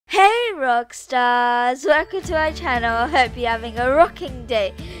Hey Rockstars! Welcome to our channel. Hope you're having a rocking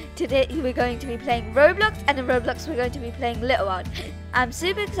day. Today we're going to be playing Roblox, and in Roblox we're going to be playing Little World. I'm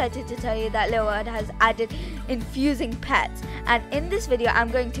super excited to tell you that Little World has added infusing pets, and in this video I'm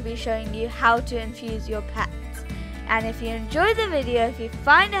going to be showing you how to infuse your pets. And if you enjoy the video, if you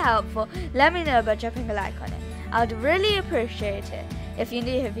find it helpful, let me know by dropping a like on it. I'd really appreciate it. If you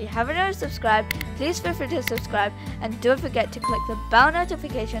haven't already subscribed, please feel free to subscribe, and don't forget to click the bell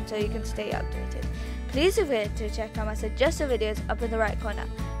notification so you can stay updated. Please feel free to check out my suggested videos up in the right corner.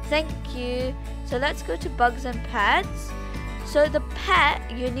 Thank you. So let's go to bugs and pets. So the pet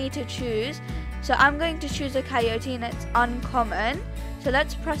you need to choose. So I'm going to choose a coyote and it's uncommon. So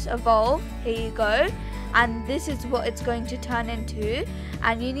let's press evolve. Here you go. And this is what it's going to turn into,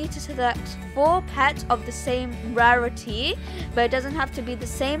 and you need to select 4 pets of the same rarity, but it doesn't have to be the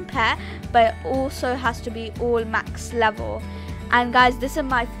same pet, but it also has to be all max level. And guys, this is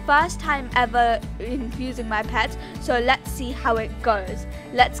my first time ever infusing my pets, so let's see how it goes.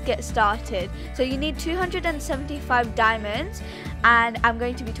 Let's get started. So you need 275 diamonds, and I'm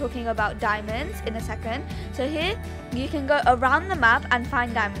going to be talking about diamonds in a second. So here you can go around the map and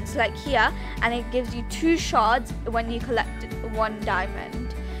find diamonds, like here, and it gives you 2 shards when you collect 1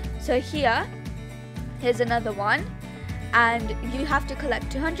 diamond. So here's another one, and you have to collect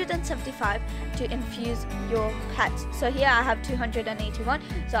 275 to infuse your pets. So here I have 281,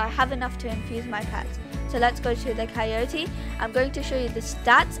 so I have enough to infuse my pets. So let's go to the coyote. I'm going to show you the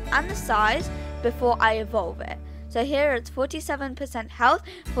stats and the size before I evolve it. So here it's 47% health,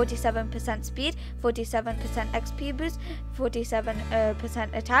 47% speed, 47% XP boost,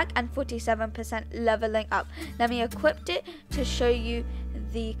 47% attack, and 47% leveling up. Let me equip it to show you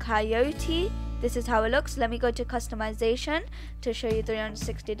the coyote. This is how it looks. Let me go to customization to show you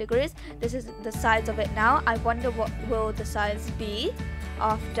 360 degrees. This is the size of it now. I wonder what will the size be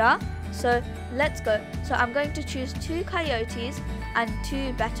after. So let's go. So I'm going to choose 2 coyotes and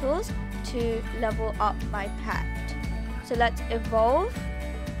 2 beetles to level up my pet. So let's evolve,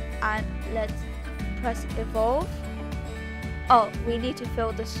 and let's press evolve. Oh, we need to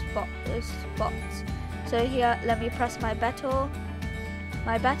fill the spots. So here, let me press my beetle,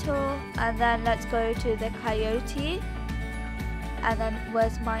 and then let's go to the coyote. And then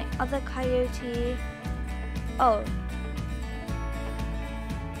where's my other coyote? Oh,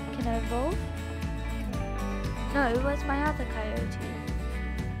 can I evolve? No, where's my other coyote?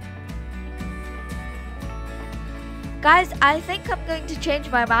 Guys, I think I'm going to change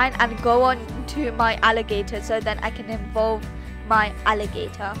my mind and go on to my alligator, so then I can evolve my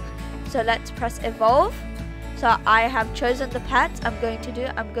alligator. So let's press evolve. So I have chosen the pets I'm going to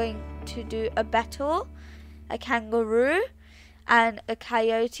do a beetle, a kangaroo, and a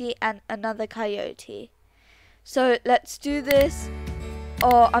coyote, and another coyote. So let's do this.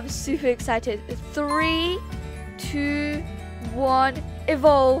 Oh, I'm super excited. 3, 2, 1,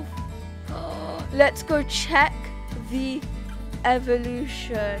 evolve. Let's go check the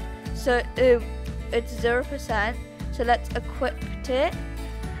evolution. So it's 0%. So let's equip it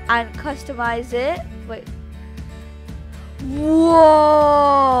and customize it. Wait.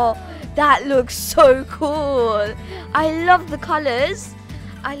 Whoa, that looks so cool. I love the colors.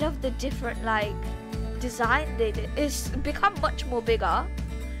 I love the different like design they did. It's become much more bigger.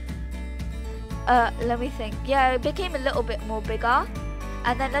 Let me think. Yeah, it became a little bit more bigger.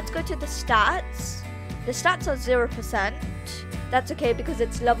 And then let's go to the stats. The stats are 0%. That's okay because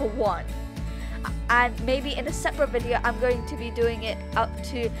it's level 1. And maybe in a separate video I'm going to be doing it up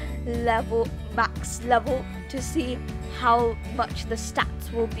to max level to see how much the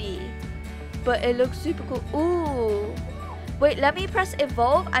stats will be. But it looks super cool. Ooh. Wait, let me press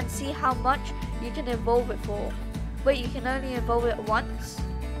evolve and see how much you can evolve it for. Wait, you can only evolve it once?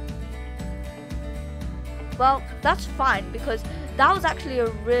 Well, that's fine because that was actually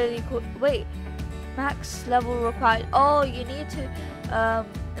a really cool... Wait. Max level required. Oh, you need to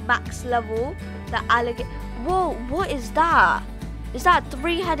max level the alligator. Whoa, what is that? Is that a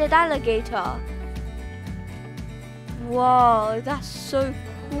 3-headed alligator? Whoa, that's so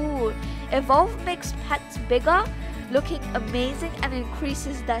cool. Evolve makes pets bigger, looking amazing, and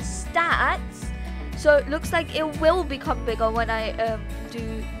increases their stats. So it looks like it will become bigger when I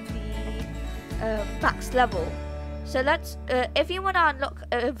do the max level. So let's, if you want to unlock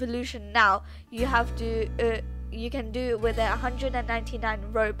evolution now, you have to, you can do it with 199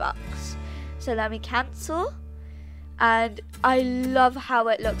 Robux. So let me cancel, and I love how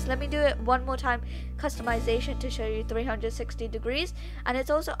it looks. Let me do it one more time, customization to show you 360 degrees, and it's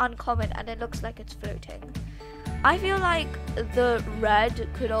also uncommon, and it looks like it's floating. I feel like the red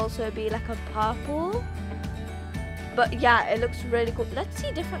could also be like a purple. But yeah, it looks really cool. Let's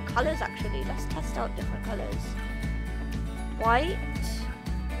see different colors actually. Let's test out different colors. White.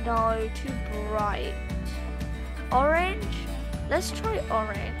 No, too bright. Orange. Let's try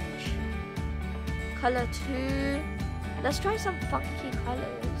orange. Color 2. Let's try some funky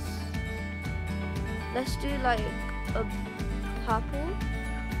colors. Let's do like a purple.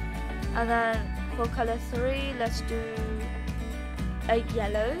 And then for color 3, let's do a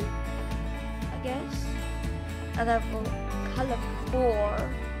yellow, I guess. And then for color 4,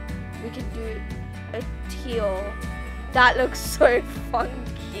 we can do a teal. That looks so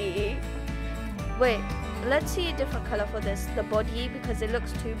funky. Wait, let's see a different color for this, the body, because it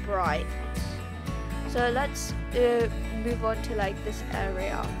looks too bright. So let's move on to like this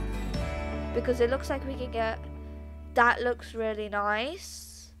area, because it looks like we can get, that looks really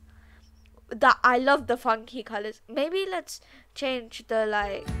nice. That, I love the funky colors. Maybe let's change the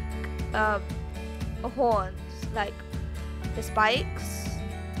like horns, like the spikes,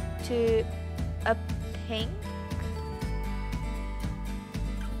 to a pink,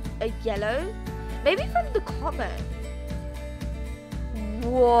 a yellow, maybe from the common.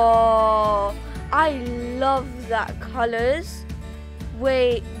 Whoa, I love that colors.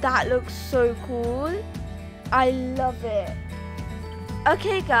 Wait, that looks so cool. I love it.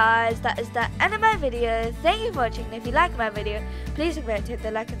 Okay guys, that is the end of my video. Thank you for watching. If you like my video, please remember to hit the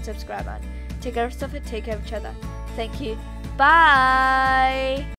like and subscribe button. Take care of stuff and take care of each other. Thank you. Bye.